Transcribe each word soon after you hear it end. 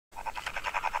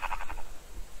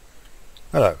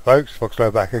Hello folks,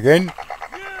 Foxlow back again.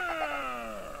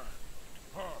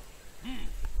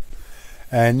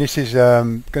 And this is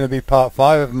going to be part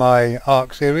 5 of my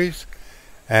ARC series,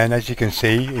 and as you can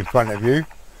see in front of you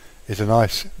is a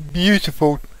nice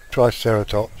beautiful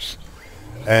Triceratops,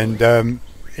 and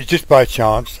it's just by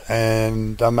chance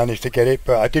and I managed to get it,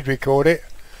 but I did record it,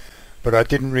 but I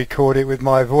didn't record it with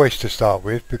my voice to start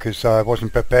with because I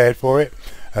wasn't prepared for it.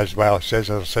 As well says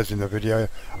in the video,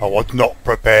 I was not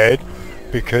prepared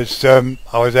because I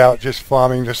was out just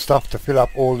farming the stuff to fill up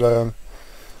all the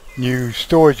new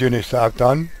storage units that I've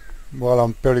done while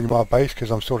I'm building my base,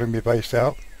 because I'm sorting my base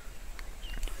out,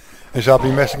 and so I'll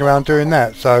be messing around doing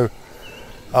that. So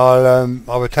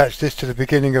I'll attach this to the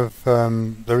beginning of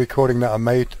the recording that I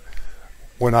made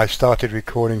when I started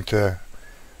recording to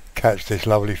catch this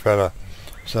lovely fella.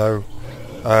 So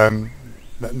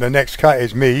the next cut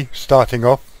is me starting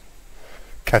off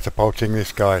catapulting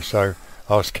this guy, so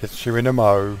I'll catch you in a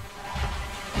mo.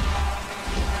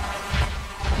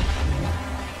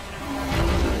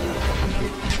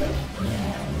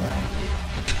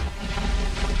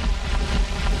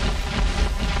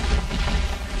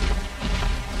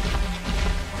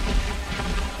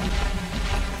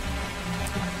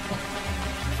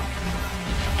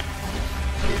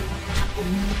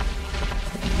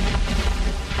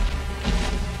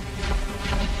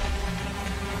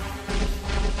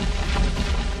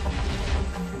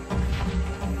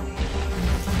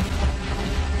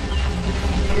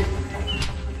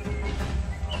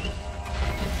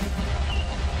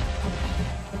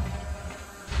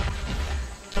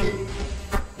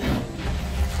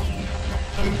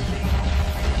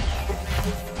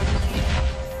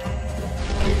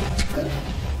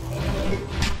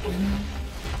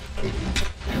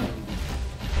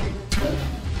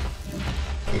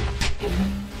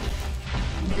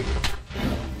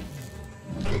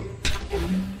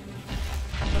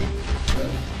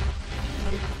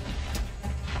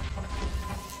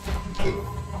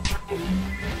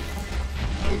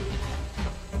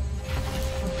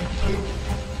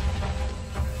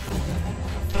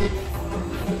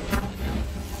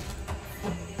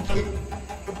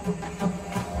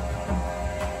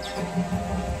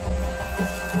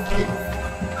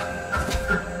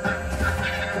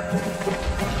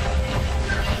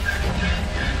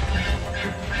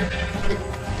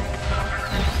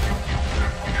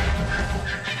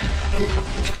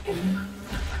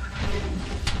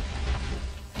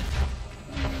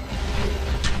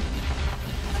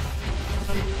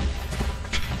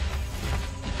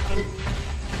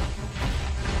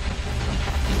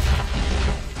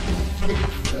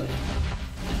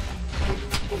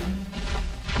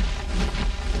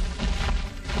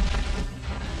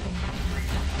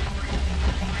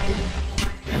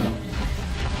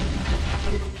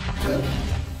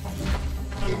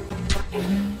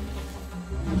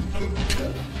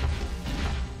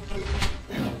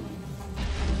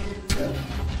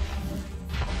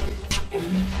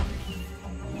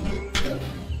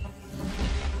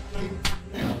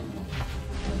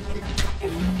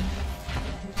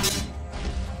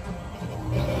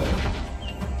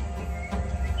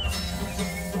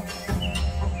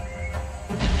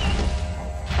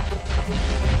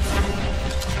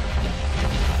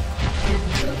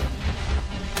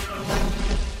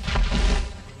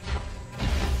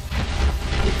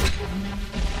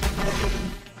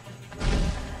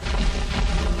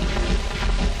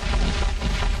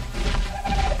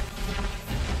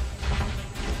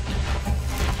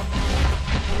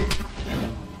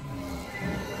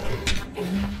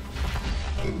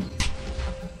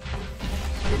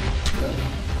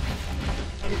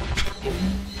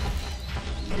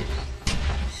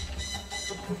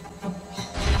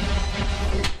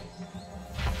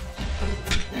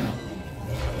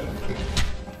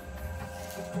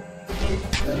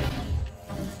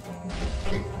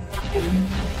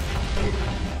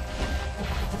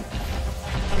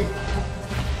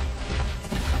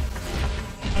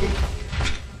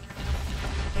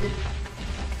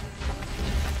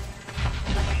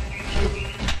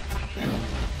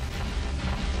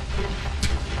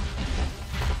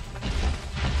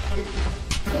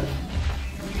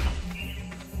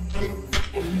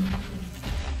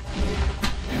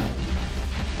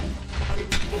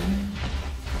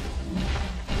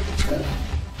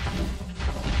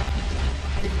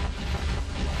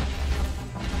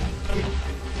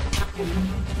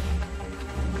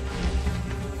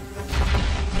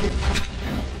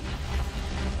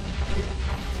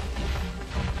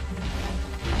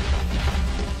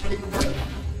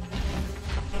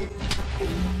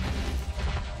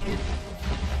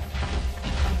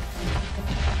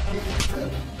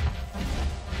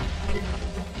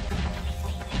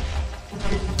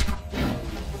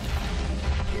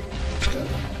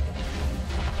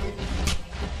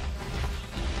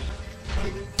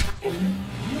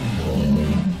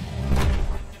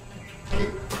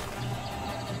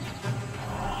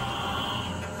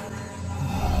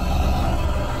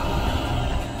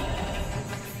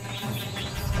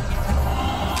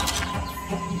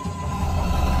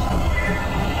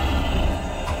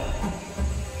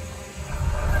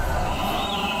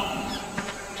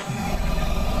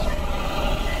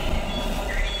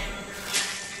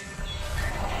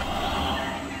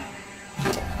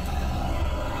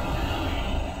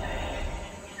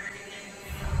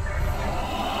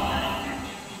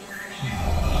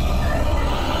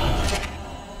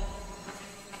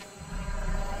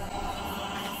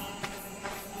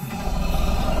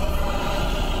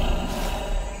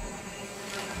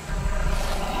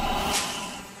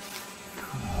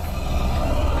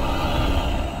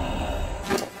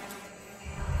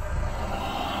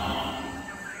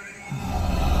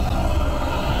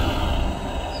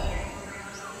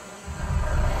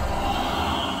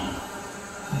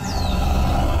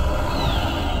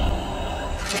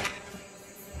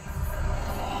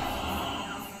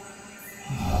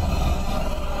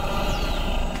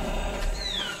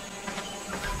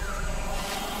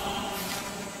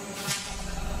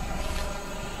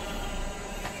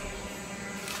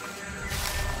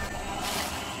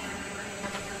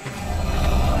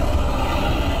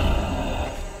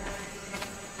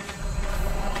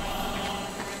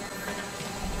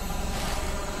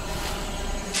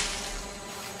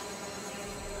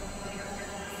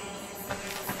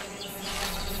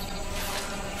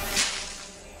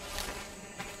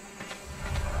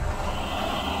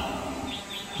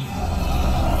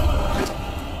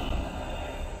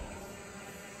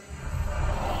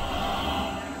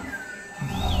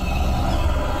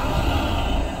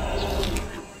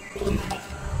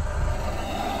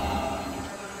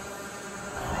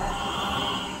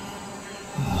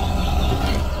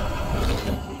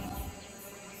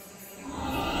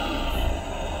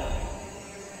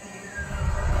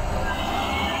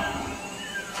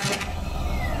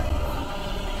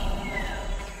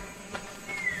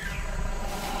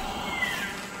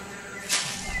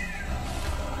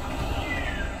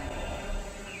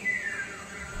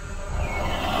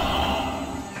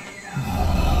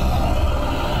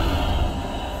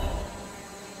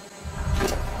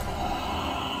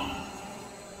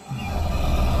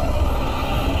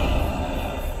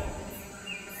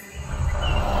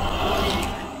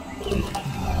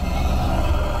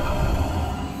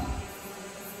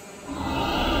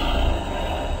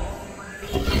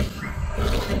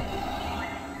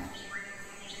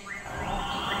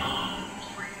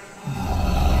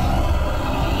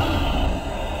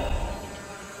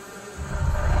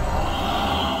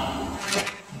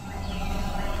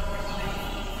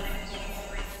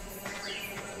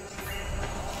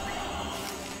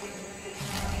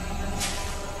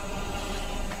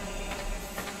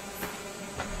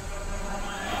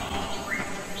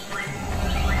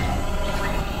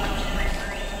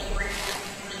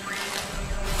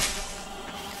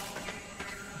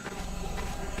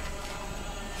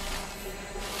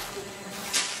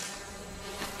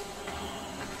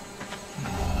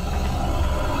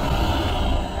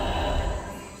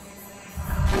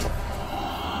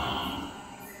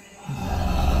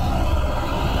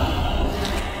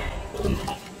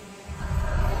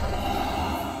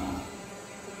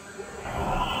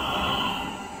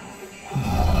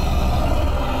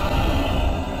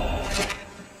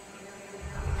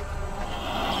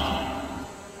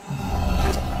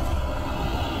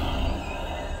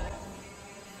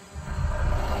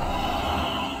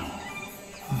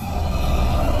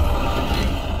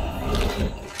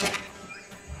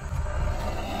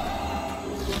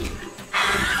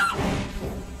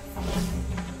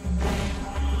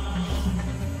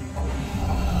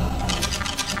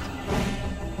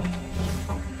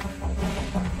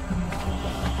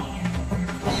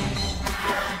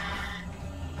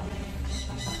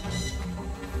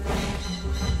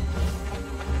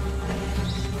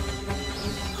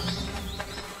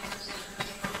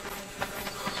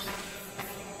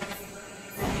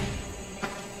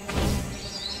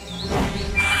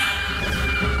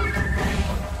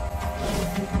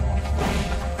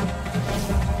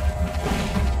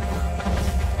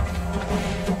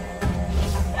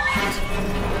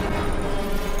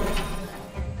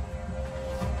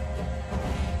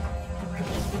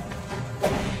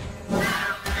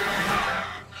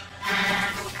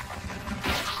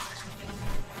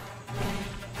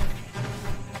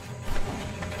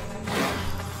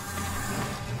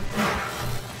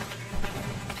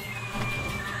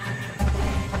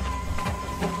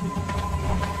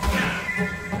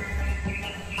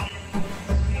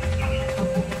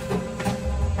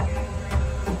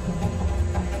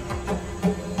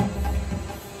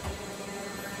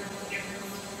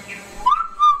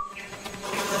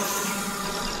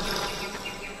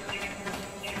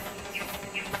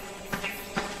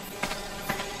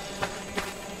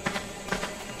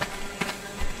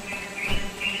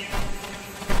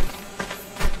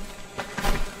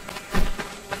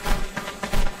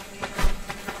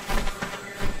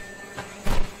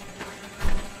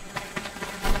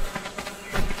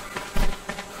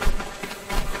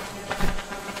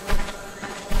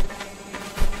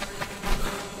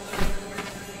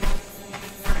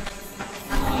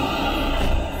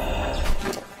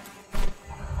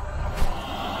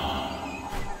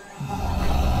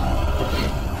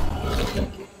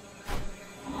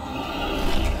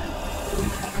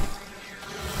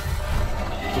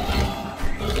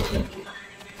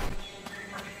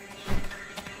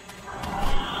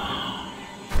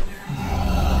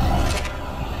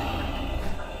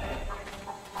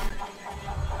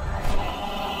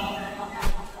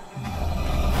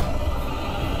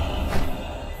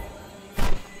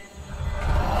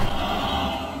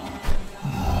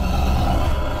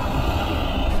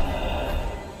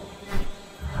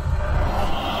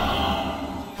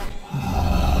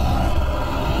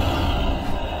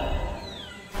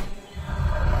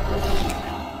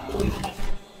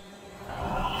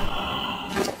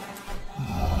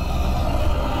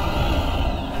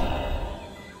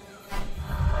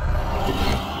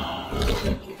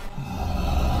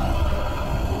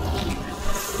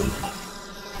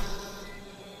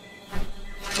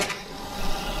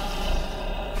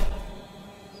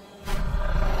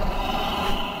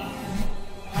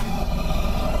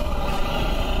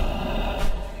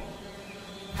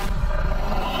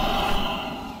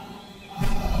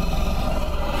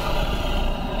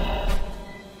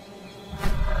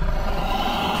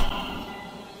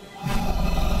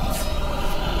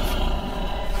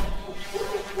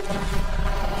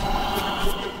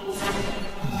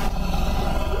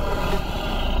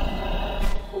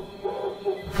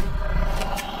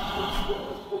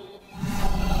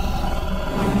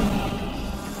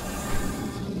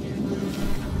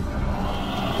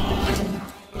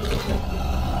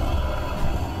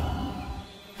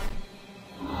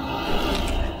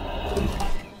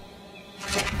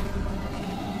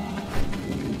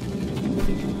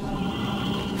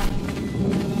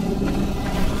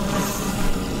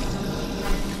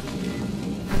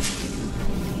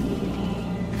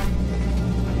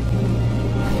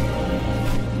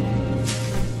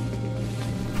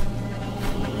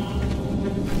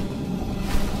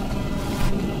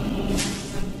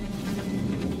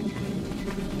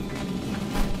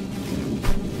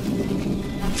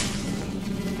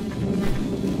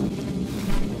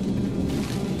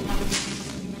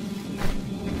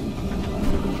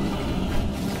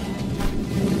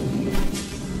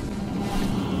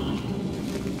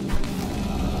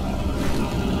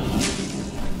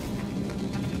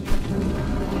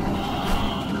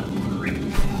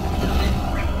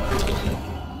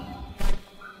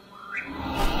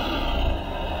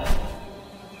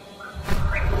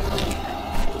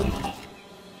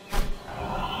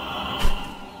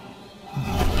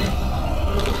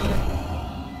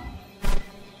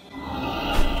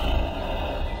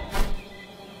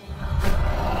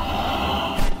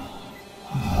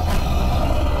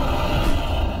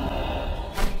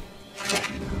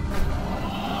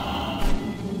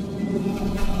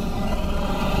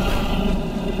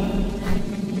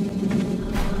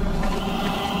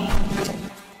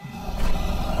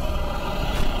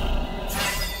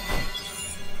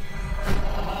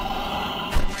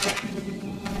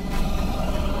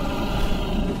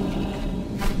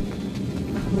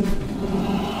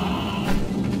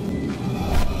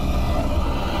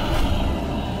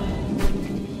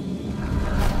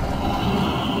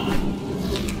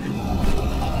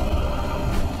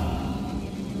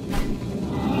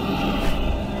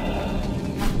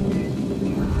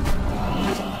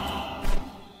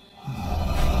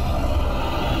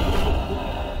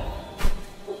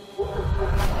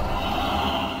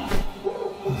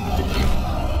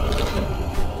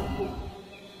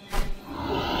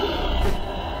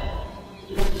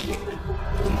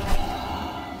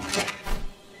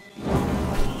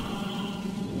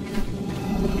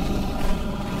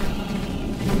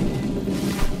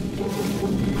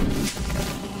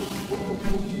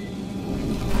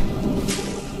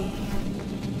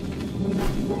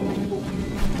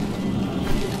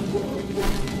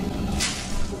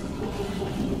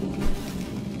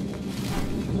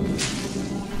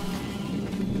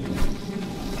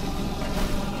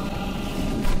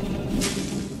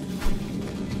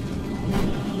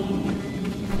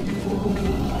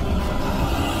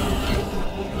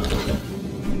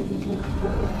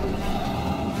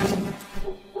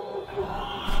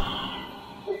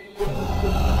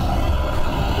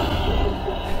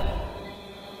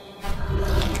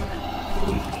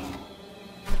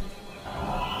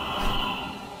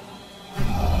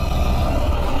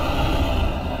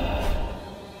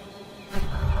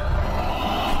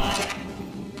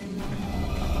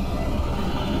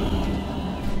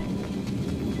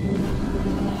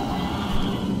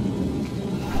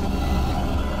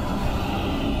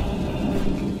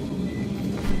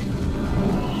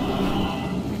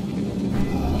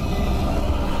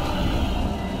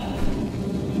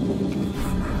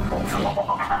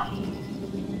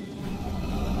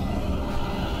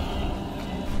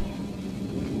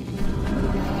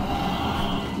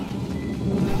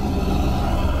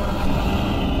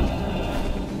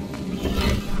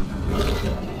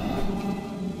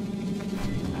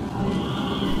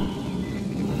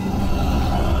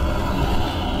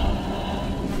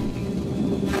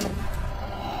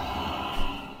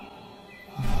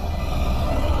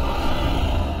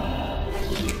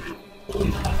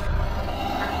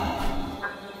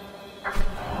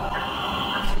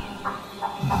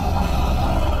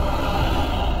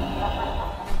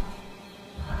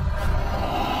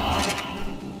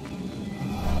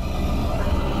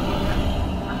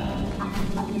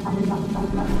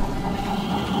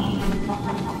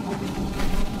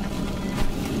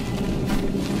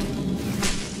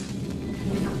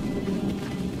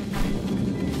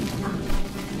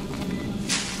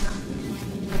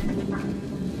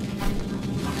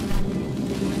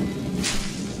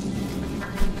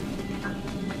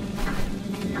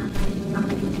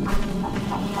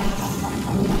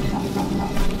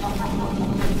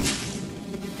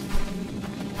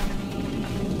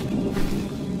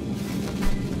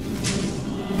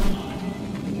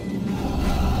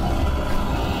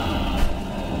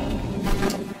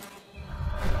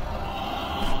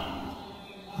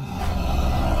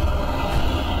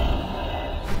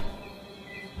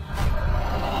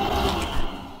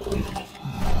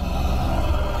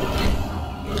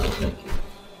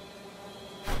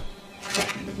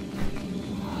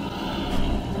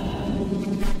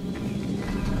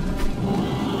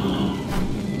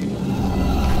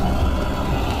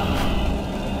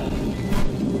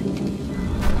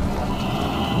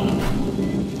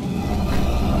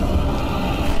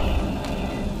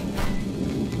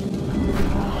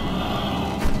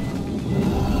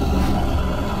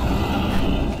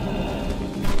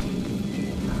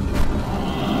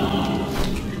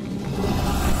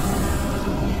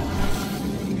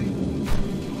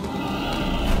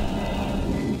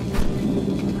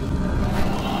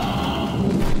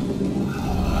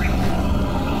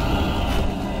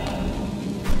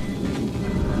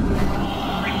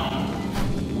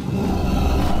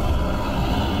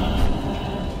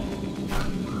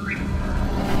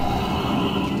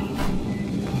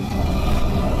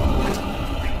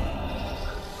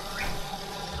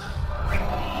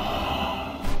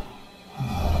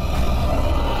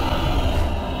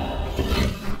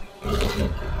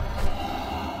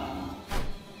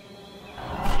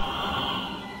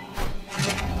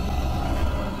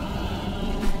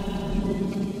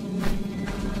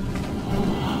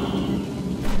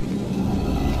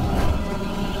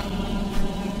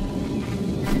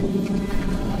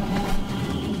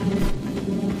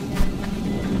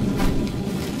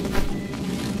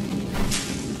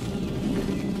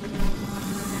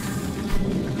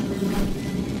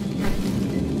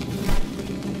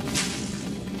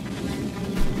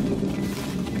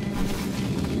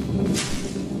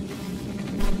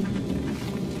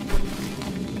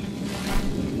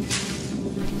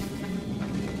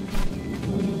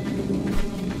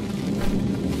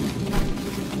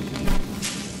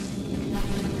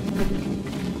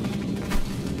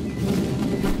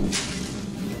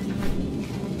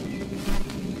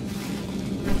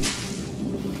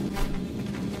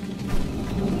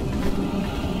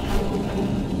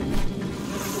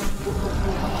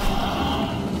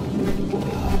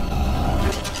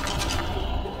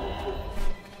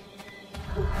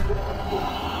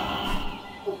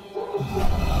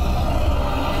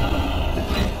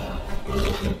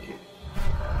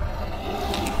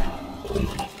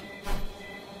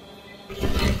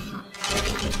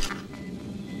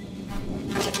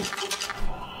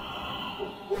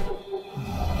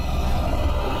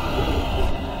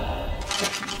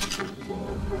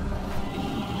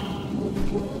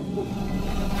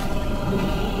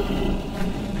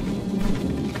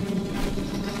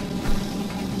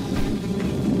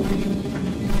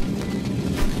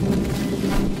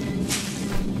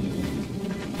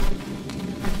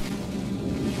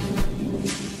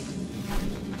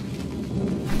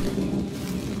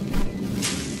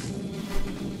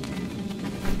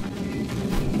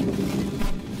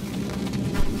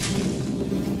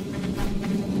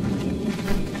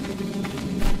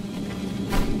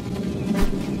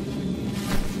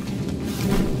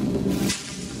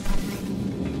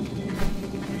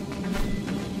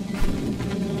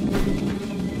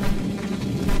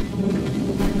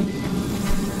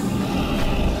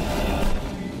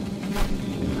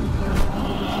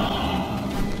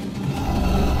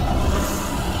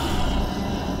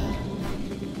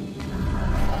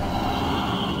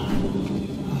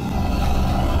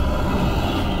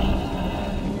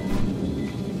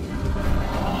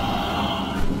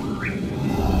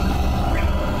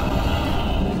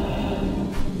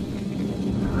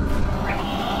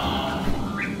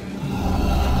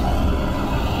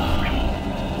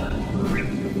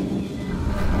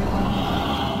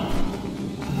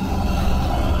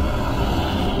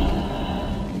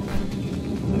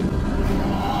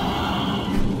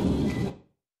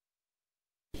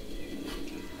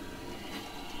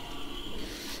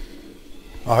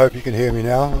 I hope you can hear me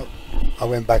now. I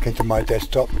went back into my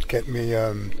desktop to get me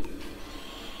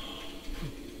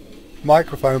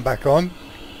microphone back on.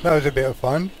 That was a bit of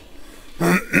fun.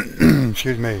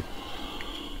 Excuse me.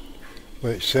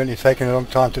 But it's certainly taken a long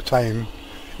time to tame.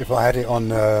 If I had it on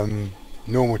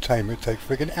normal tame, it would take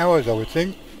friggin' hours, I would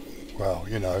think. Well,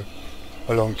 you know,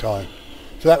 a long time.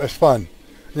 So that was fun.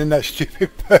 And then that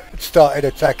stupid bird started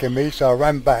attacking me, so I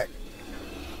ran back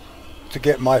to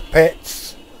get my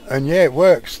pets. And yeah, it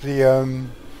works.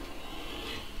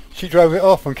 She drove it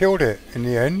off and killed it in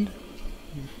the end.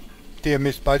 Dear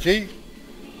Miss Budgie.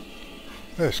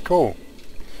 That's cool.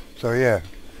 So yeah,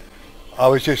 I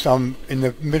was just in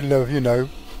the middle of, you know,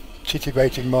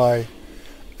 titivating my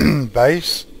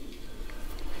base,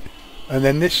 and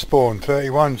then this spawned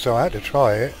 31, so I had to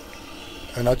try it,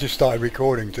 and I just started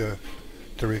recording to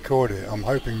record it. I'm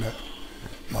hoping that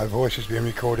my voice is being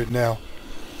recorded now.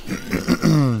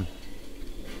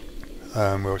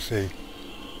 We'll see.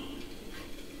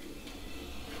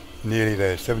 Nearly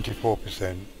there,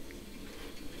 74%.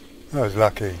 I was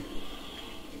lucky.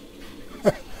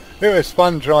 It was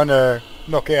fun trying to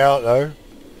knock it out though,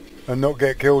 and not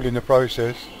get killed in the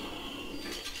process.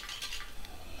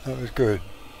 That was good.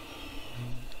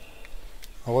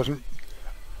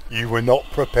 You were not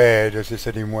prepared, as they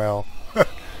said in Well.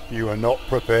 You were not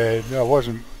prepared. No, I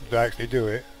wasn't to actually do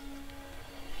it.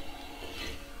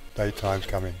 Daytime's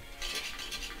coming.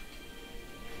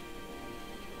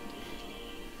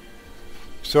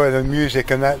 Sorry, the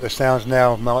music and the sounds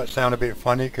now might sound a bit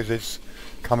funny because it's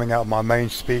coming out of my main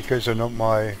speakers and not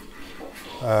my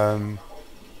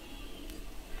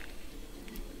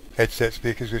headset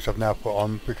speakers, which I've now put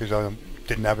on because I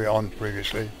didn't have it on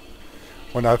previously.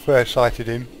 When I first sighted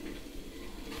him,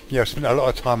 yeah, I spent a lot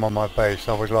of time on my base.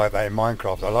 I was like that in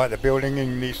Minecraft. I like the building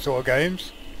in these sort of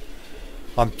games.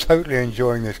 I'm totally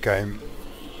enjoying this game.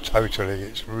 Totally,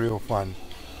 it's real fun.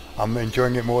 I'm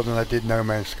enjoying it more than I did No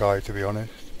Man's Sky, to be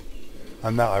honest.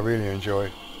 And that I really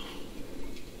enjoy.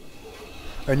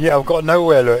 And yeah, I've got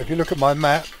nowhere, look. If you look at my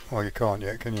map, well, you can't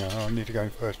yet, can you? Oh, I need to go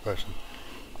in first person.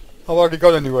 I've hardly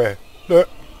got anywhere. Look,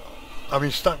 I've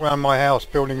been stuck around my house,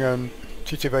 building and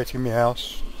titivating my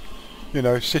house. You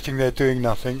know, sitting there doing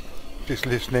nothing, just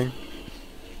listening.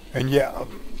 And yet,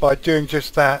 by doing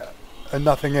just that and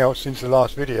nothing else since the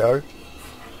last video,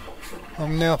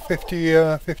 I'm now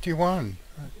 51.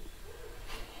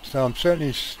 So I'm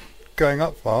certainly going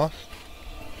up fast.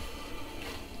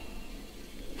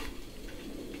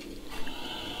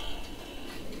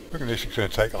 I reckon this is going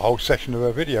to take a whole session of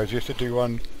a video just to do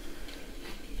one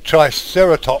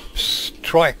Triceratops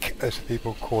trike, as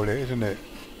people call it, isn't it?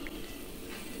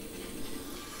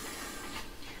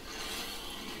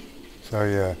 So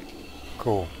yeah,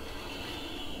 cool.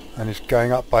 And it's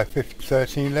going up by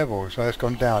 13 levels, so it's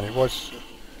gone down. It was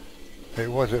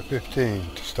at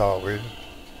 15 to start with.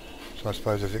 So I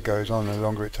suppose as it goes on, the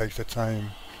longer it takes to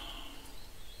tame.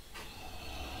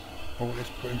 Oh, let's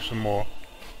put in some more.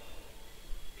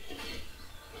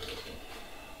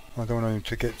 I don't want him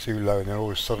to get too low and then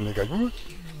all of a sudden he goes, whoop.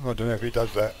 I don't know if he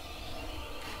does that.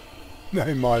 No,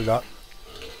 in my luck.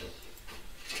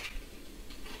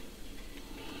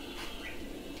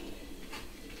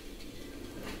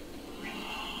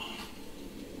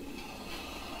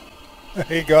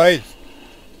 Hey guys!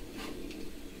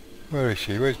 Where is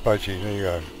she? Where's Budgie? There you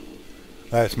go.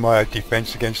 That's my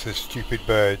defense against the stupid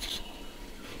birds.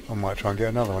 I might try and get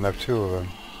another one. I have two of them.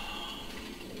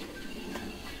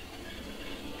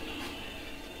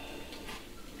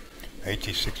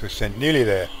 %, nearly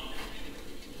there.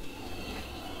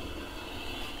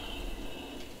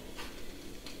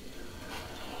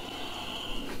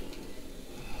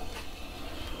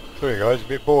 Sorry guys, a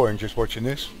bit boring just watching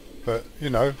this, but you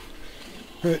know,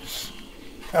 it's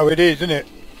how it is, isn't it?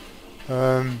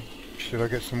 Should I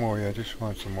get some more? Yeah, just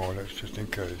find some more, let's just in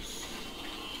case.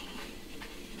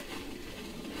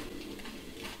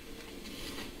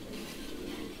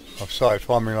 I've started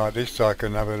farming like this so I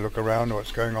can have a look around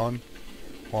what's going on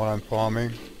while I'm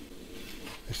farming,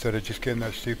 instead of just getting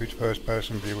that stupid first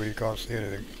person view where you can't see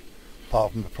anything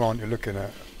apart from the plant you're looking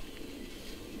at.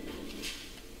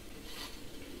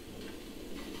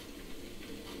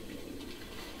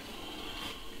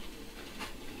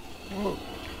 Oh,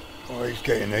 he's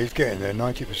getting there,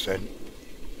 90%.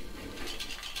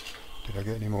 Did I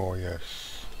get any more?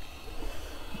 Yes.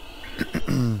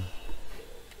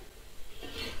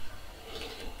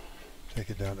 Take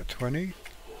it down to 20.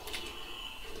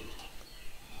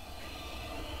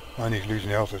 And he's losing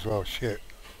health as well, shit.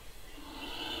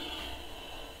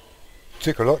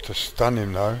 Took a lot to stun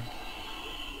him though.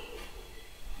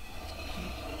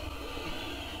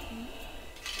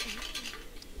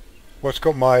 What's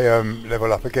got my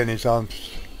level up again is I'm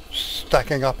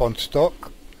stacking up on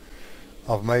stock.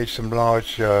 I've made some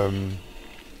large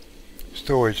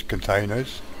storage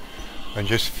containers and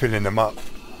just filling them up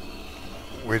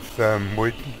with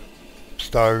wood,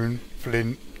 stone,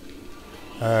 flint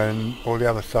and all the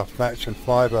other stuff, thatch and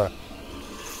fibre.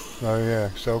 So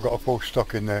yeah, so I've got a full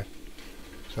stock in there.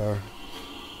 So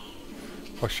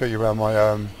I'll show you around my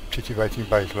titivating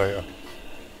base later.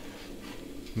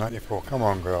 94, come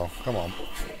on girl, come on.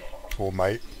 Or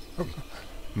mate.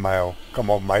 Male, come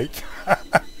on mate.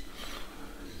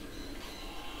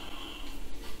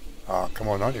 Ah, come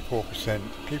on, 94%,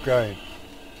 keep going.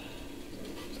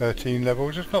 13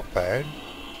 levels, it's not bad.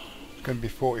 It's going to be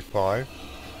 45.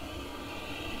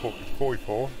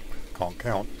 44, can't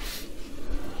count.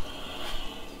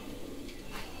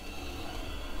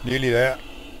 Nearly there.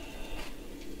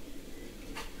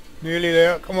 Nearly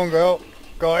there, come on girl,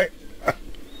 guy.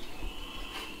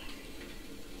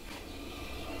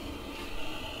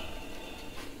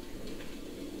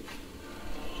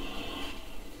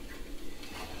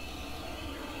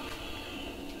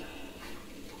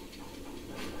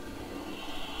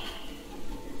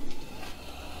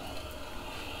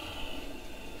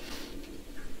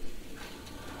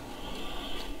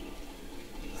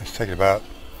 It's taken about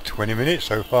 20 minutes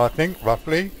so far, I think,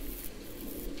 roughly.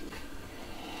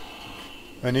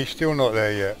 And he's still not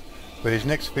there yet, but his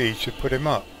next feed should put him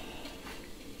up.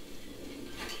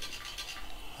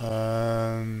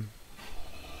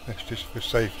 That's just for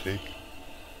safety.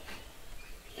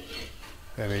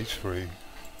 Then each free.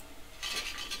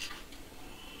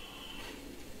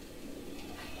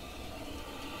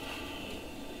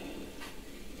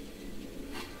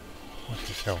 What's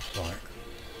his health like?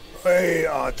 Hey,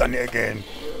 oh, I've done it again.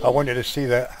 I wanted to see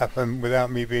that happen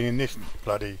without me being in this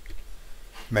bloody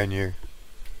menu.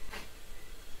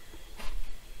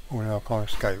 Oh no, I can't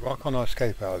escape. Why can't I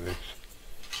escape out of this?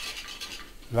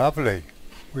 Lovely.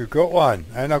 We've got one.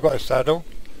 And I've got a saddle.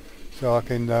 So I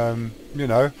can, you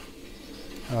know.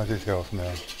 How's his health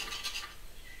now?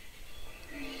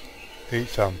 Eat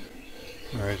some.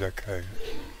 No, he's okay.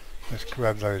 Let's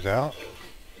grab those out.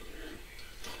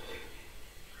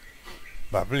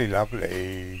 Lovely,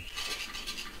 lovely.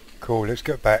 Cool, let's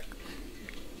get back.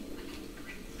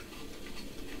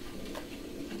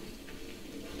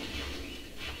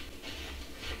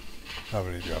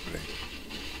 Lovely, lovely.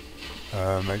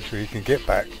 Make sure you can get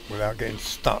back without getting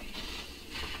stuck.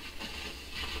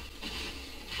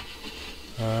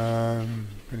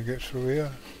 Gonna get through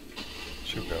here?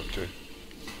 Should be able to.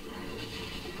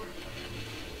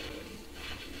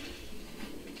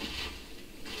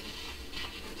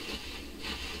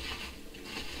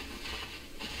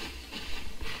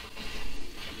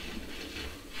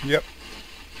 Yep.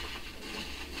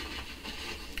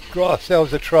 Got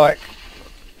ourselves a trike,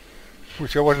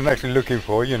 which I wasn't actually looking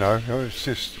for, you know. I was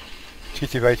just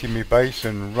titivating my base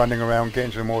and running around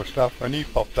getting some more stuff, and he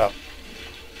popped up.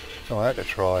 So I had to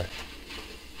try.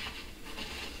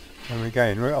 And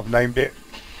again, I've named it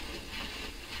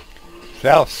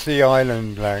South Sea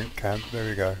Island Camp. There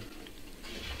we go.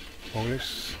 Well,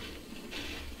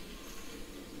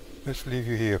 let's leave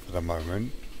you here for the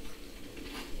moment.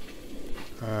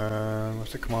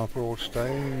 What's the command for all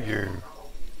staying? You.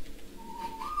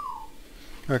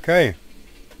 Okay.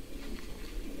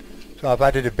 So I've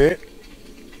added a bit.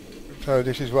 So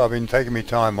this is what I've been taking my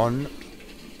time on,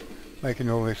 making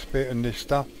all this bit and this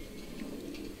stuff.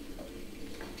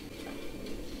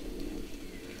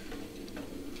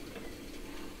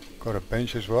 Got a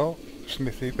bench as well,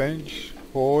 smithy bench,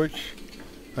 forge,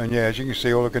 and yeah, as you can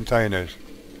see, all the containers,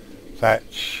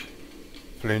 thatch,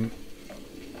 flint,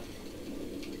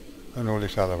 and all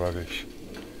this other rubbish.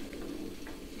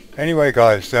 Anyway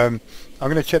guys, I'm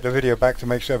going to check the video back to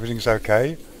make sure everything's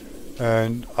okay,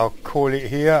 and I'll call it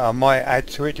here. I might add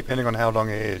to it depending on how long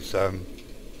it is.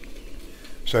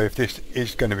 So if this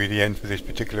is going to be the end for this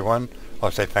particular one,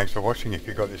 I'll say thanks for watching if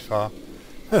you got this far.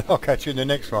 I'll catch you in the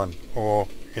next one, or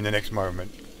in the next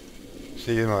moment.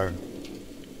 See you tomorrow.